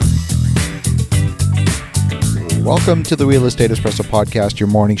Welcome to the Real Estate Espresso Podcast, your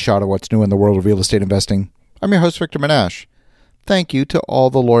morning shot of what's new in the world of real estate investing. I'm your host, Victor Menashe. Thank you to all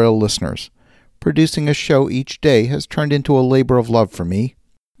the loyal listeners. Producing a show each day has turned into a labor of love for me.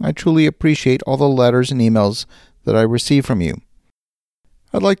 I truly appreciate all the letters and emails that I receive from you.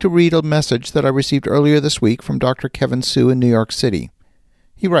 I'd like to read a message that I received earlier this week from Dr. Kevin Su in New York City.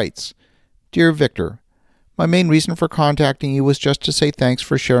 He writes, "Dear Victor, my main reason for contacting you was just to say thanks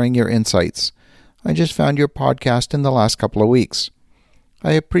for sharing your insights. I just found your podcast in the last couple of weeks.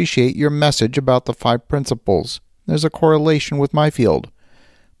 I appreciate your message about the 5 principles. There's a correlation with my field.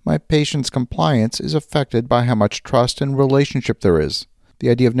 My patient's compliance is affected by how much trust and relationship there is. The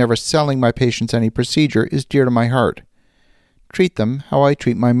idea of never selling my patients any procedure is dear to my heart. Treat them how I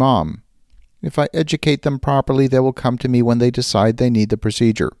treat my mom. If I educate them properly, they will come to me when they decide they need the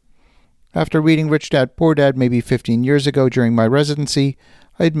procedure. After reading Rich Dad, Poor Dad maybe 15 years ago during my residency,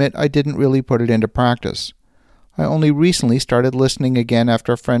 I admit I didn't really put it into practice. I only recently started listening again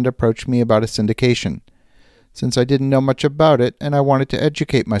after a friend approached me about a syndication. Since I didn't know much about it and I wanted to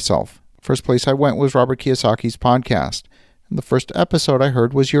educate myself, first place I went was Robert Kiyosaki's podcast, and the first episode I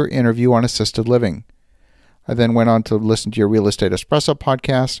heard was your interview on assisted living. I then went on to listen to your Real Estate Espresso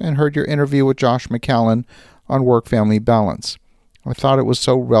podcast and heard your interview with Josh McCallan on work-family balance. I thought it was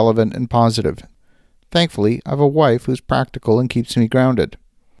so relevant and positive. Thankfully, I have a wife who's practical and keeps me grounded.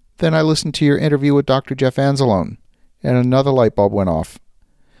 Then I listened to your interview with Dr. Jeff Anzalone, and another light bulb went off.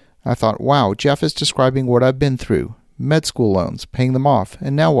 I thought, wow, Jeff is describing what I've been through, med school loans, paying them off,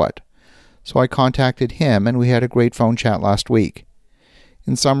 and now what? So I contacted him, and we had a great phone chat last week.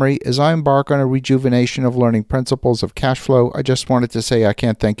 In summary, as I embark on a rejuvenation of learning principles of cash flow, I just wanted to say I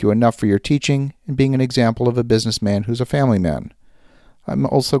can't thank you enough for your teaching and being an example of a businessman who's a family man. I'm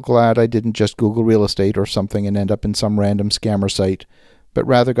also glad I didn't just Google real estate or something and end up in some random scammer site, but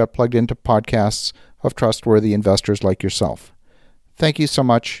rather got plugged into podcasts of trustworthy investors like yourself. Thank you so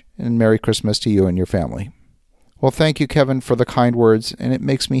much, and Merry Christmas to you and your family." Well, thank you, Kevin, for the kind words, and it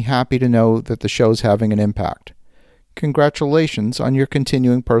makes me happy to know that the show's having an impact. Congratulations on your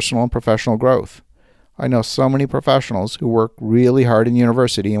continuing personal and professional growth. I know so many professionals who work really hard in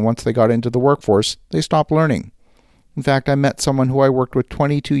university, and once they got into the workforce, they stopped learning. In fact, I met someone who I worked with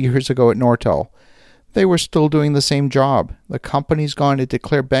 22 years ago at Nortel. They were still doing the same job. The company's gone to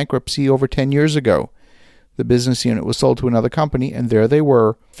declare bankruptcy over 10 years ago. The business unit was sold to another company, and there they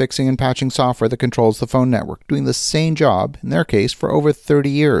were, fixing and patching software that controls the phone network, doing the same job, in their case, for over 30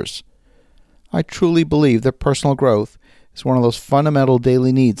 years. I truly believe that personal growth is one of those fundamental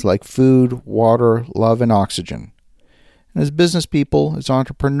daily needs like food, water, love, and oxygen. And as business people, as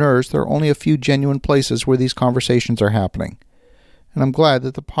entrepreneurs, there are only a few genuine places where these conversations are happening. And I'm glad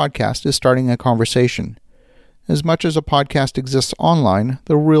that the podcast is starting a conversation. As much as a podcast exists online,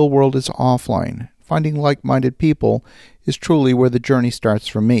 the real world is offline. Finding like-minded people is truly where the journey starts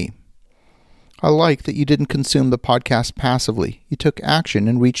for me. I like that you didn't consume the podcast passively. You took action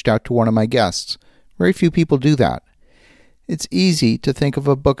and reached out to one of my guests. Very few people do that. It's easy to think of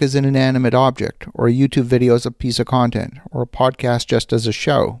a book as an inanimate object, or a YouTube video as a piece of content, or a podcast just as a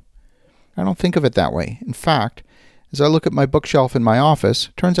show. I don't think of it that way. In fact, as I look at my bookshelf in my office,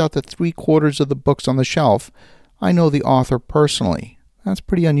 it turns out that 3/4 of the books on the shelf, I know the author personally. That's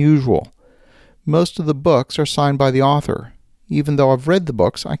pretty unusual. Most of the books are signed by the author. Even though I've read the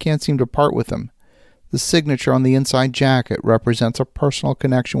books, I can't seem to part with them. The signature on the inside jacket represents a personal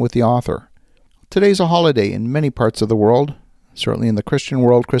connection with the author. Today's a holiday in many parts of the world. Certainly in the Christian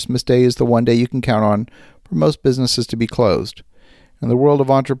world, Christmas Day is the one day you can count on for most businesses to be closed. In the world of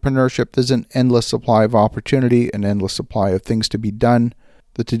entrepreneurship, there's an endless supply of opportunity, an endless supply of things to be done.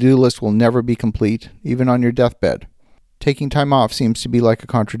 The to-do list will never be complete, even on your deathbed. Taking time off seems to be like a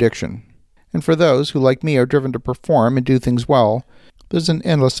contradiction. And for those who, like me, are driven to perform and do things well, there's an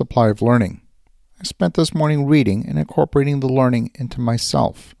endless supply of learning. I spent this morning reading and incorporating the learning into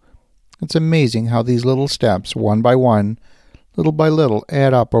myself. It's amazing how these little steps, one by one, little by little,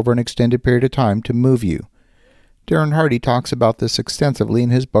 add up over an extended period of time to move you. Darren Hardy talks about this extensively in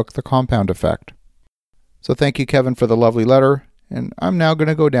his book, The Compound Effect. So thank you, Kevin, for the lovely letter, and I'm now going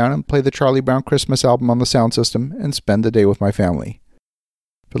to go down and play the Charlie Brown Christmas album on the sound system and spend the day with my family.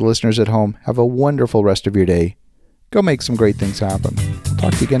 For the listeners at home, have a wonderful rest of your day. Go make some great things happen. I'll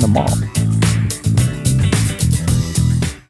talk to you again tomorrow.